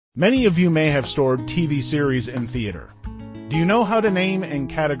Many of you may have stored TV series in theater. Do you know how to name and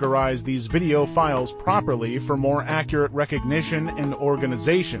categorize these video files properly for more accurate recognition and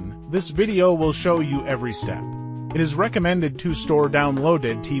organization? This video will show you every step. It is recommended to store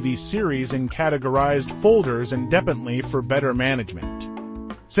downloaded TV series in categorized folders independently for better management.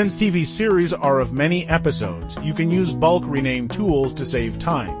 Since TV series are of many episodes, you can use bulk rename tools to save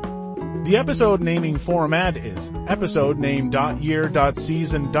time. The episode naming format is episode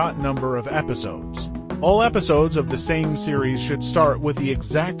name.year.season.number of episodes. All episodes of the same series should start with the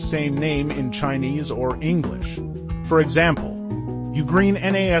exact same name in Chinese or English. For example,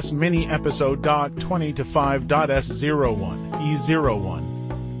 UGREENNAS mini episode .20 to 5.s01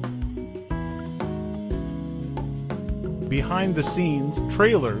 E01. Behind the scenes,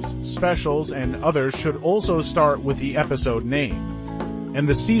 trailers, specials, and others should also start with the episode name. And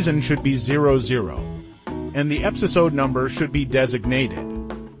the season should be 00. And the episode number should be designated.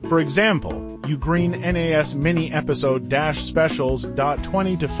 For example, UGREENNAS mini episode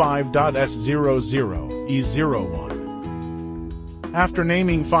specials.20 to 5.s00 E01. After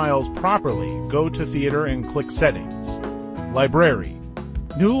naming files properly, go to Theater and click Settings, Library,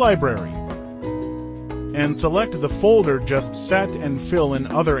 New Library, and select the folder just set and fill in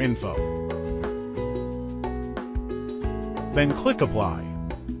other info. Then click Apply.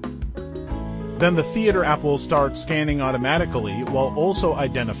 Then the Theater app will start scanning automatically while also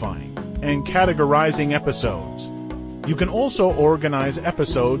identifying and categorizing episodes. You can also organize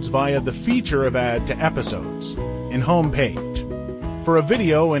episodes via the feature of Add to Episodes in Home page. For a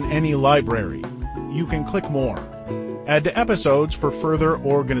video in any library, you can click More, Add to Episodes for further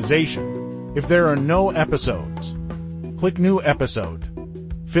organization. If there are no episodes, click New Episode,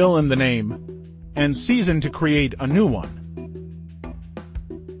 fill in the name and season to create a new one.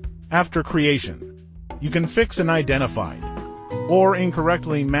 After creation, you can fix an identified or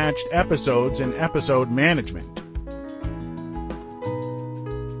incorrectly matched episodes in episode management.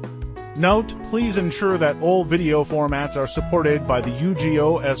 Note, please ensure that all video formats are supported by the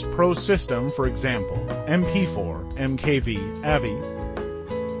UGREENNAS Pro system, for example, MP4, MKV, AVI.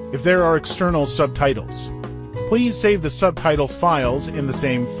 If there are external subtitles, please save the subtitle files in the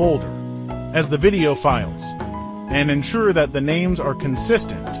same folder as the video files, and ensure that the names are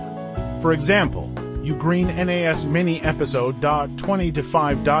consistent. For example, UGREENNAS mini episode .20 to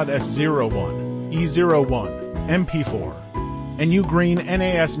 5.s01 E01 MP4 and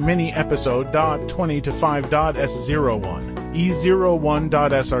UGREENNAS mini episode .20 to 5.s01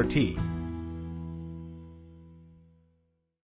 E01.srt.